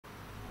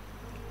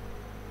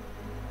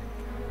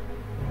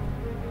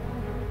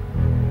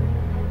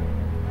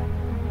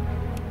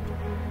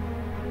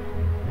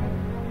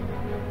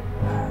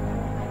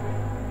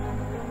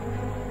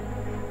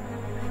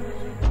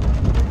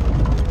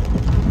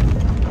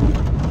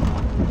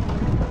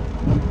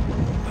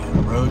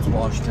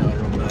washed out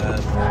real bad.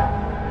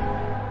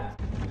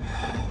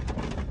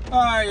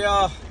 Alright,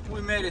 y'all.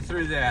 We made it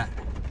through that.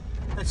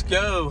 Let's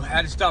go. I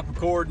had to stop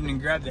recording and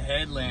grab the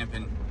headlamp,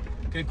 and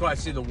couldn't quite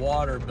see the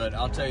water, but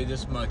I'll tell you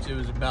this much. It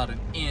was about an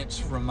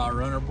inch from my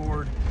runner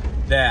board.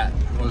 That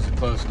was a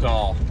close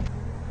call.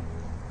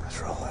 Let's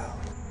roll out.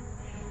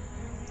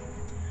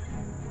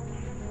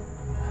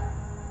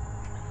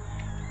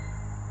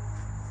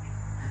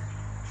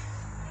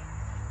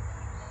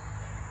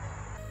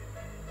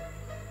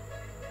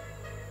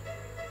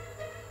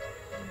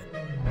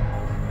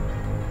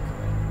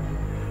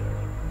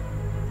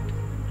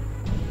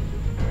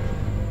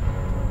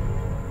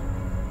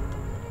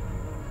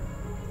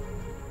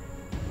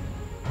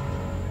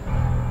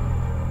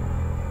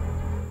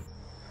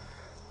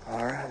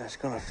 Alright, that's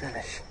gonna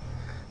finish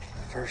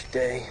the first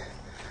day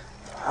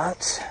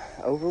hunt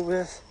over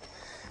with.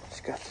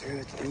 Just got through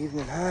with the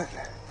evening hunt.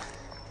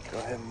 Go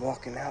ahead and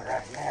walking out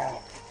right now.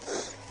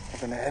 I'm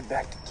gonna head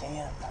back to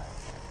camp,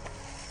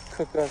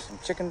 cook up some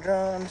chicken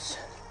drums,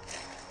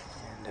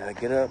 and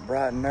get up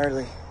bright and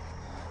early.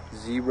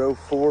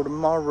 04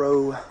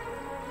 tomorrow.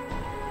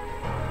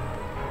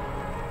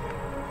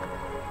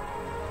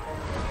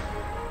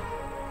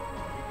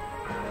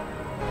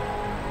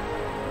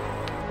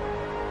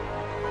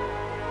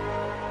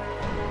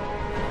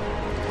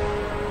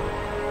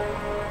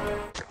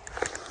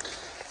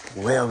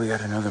 Well, we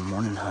got another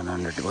morning hunt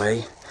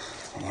underway,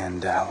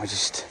 and we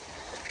just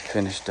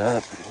finished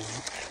up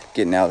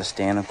getting out of the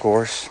stand, of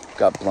course.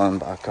 Got blown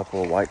by a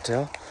couple of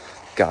whitetail.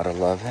 Gotta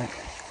love it.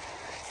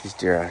 These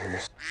deer out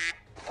here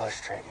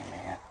frustrating,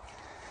 man.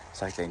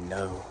 It's like they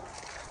know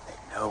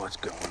what's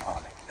going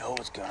on. They know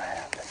what's gonna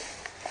happen.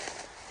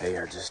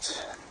 They're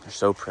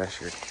so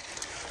pressured.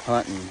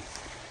 Hunting,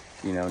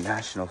 you know,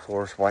 national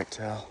forest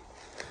whitetail.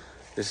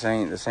 This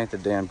ain't the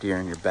damn deer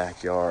in your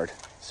backyard.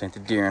 This ain't the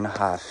deer in a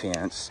high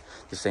fence.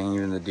 This ain't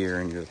even the deer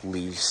in your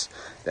lease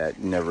that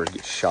never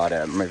gets shot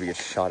at, maybe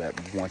gets shot at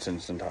once in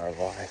its entire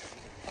life.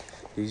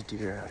 These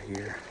deer out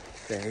here,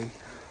 they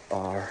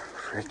are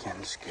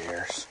freaking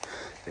scarce.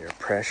 They're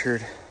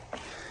pressured,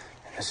 and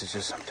this is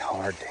just some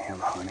hard damn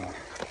hunting.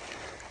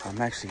 I'm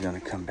actually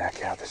gonna come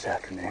back out this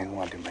afternoon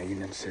while I do my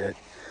evening sit.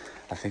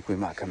 I think we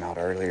might come out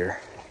earlier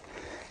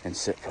and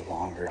sit for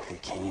longer if we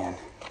can.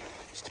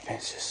 Just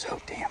depends, it's just so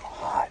damn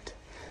hot.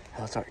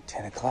 Hell, it's already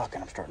 10 o'clock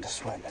and I'm starting to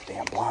sweat in the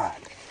damn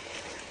blind.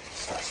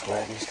 Start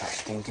sweating, start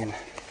stinking.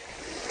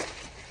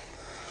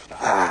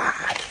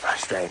 It's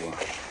frustrating.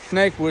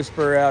 Snake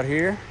whisperer out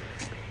here.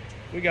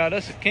 We got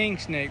us a king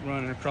snake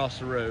running across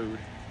the road.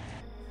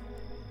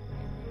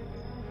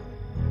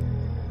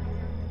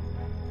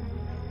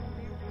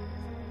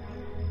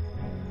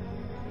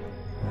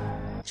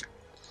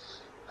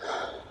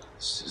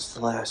 This is the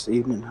last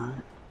evening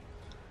hunt.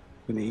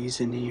 I'm gonna ease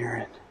in here,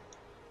 and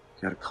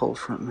got a cold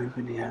front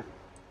moving in.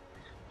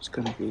 It's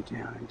gonna be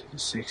down into the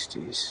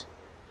 60s.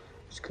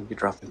 It's gonna be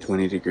dropping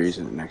 20 degrees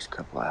in the next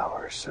couple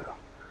hours. So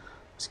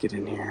let's get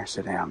in here,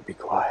 sit down, be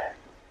quiet,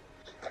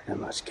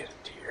 and let's get a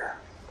deer.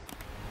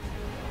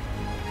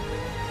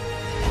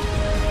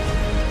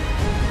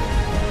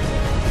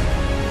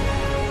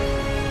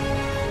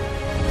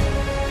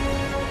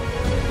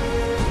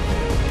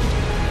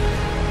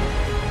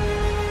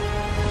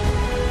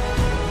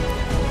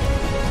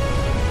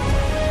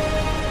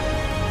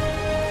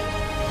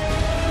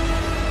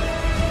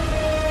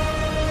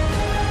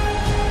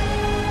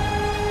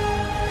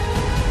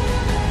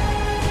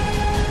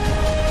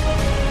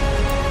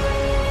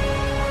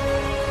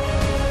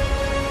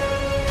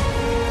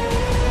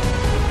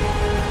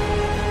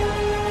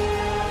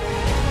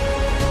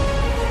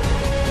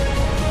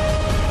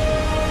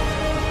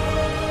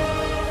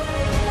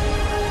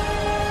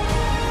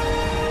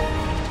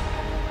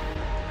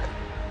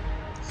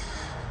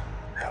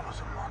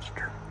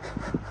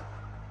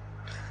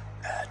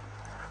 That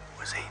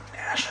was a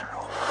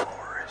national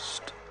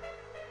forest,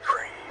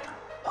 free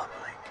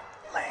public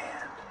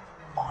land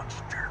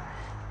monster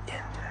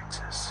in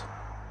Texas.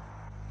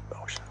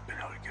 I wish I'd been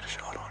able to get a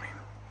shot on him.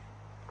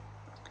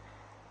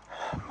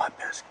 My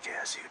best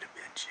guess, he would have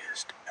been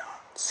just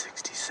about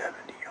 60,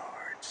 70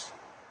 yards,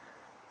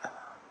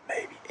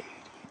 maybe 80.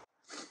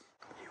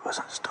 He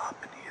wasn't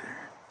stopping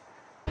either.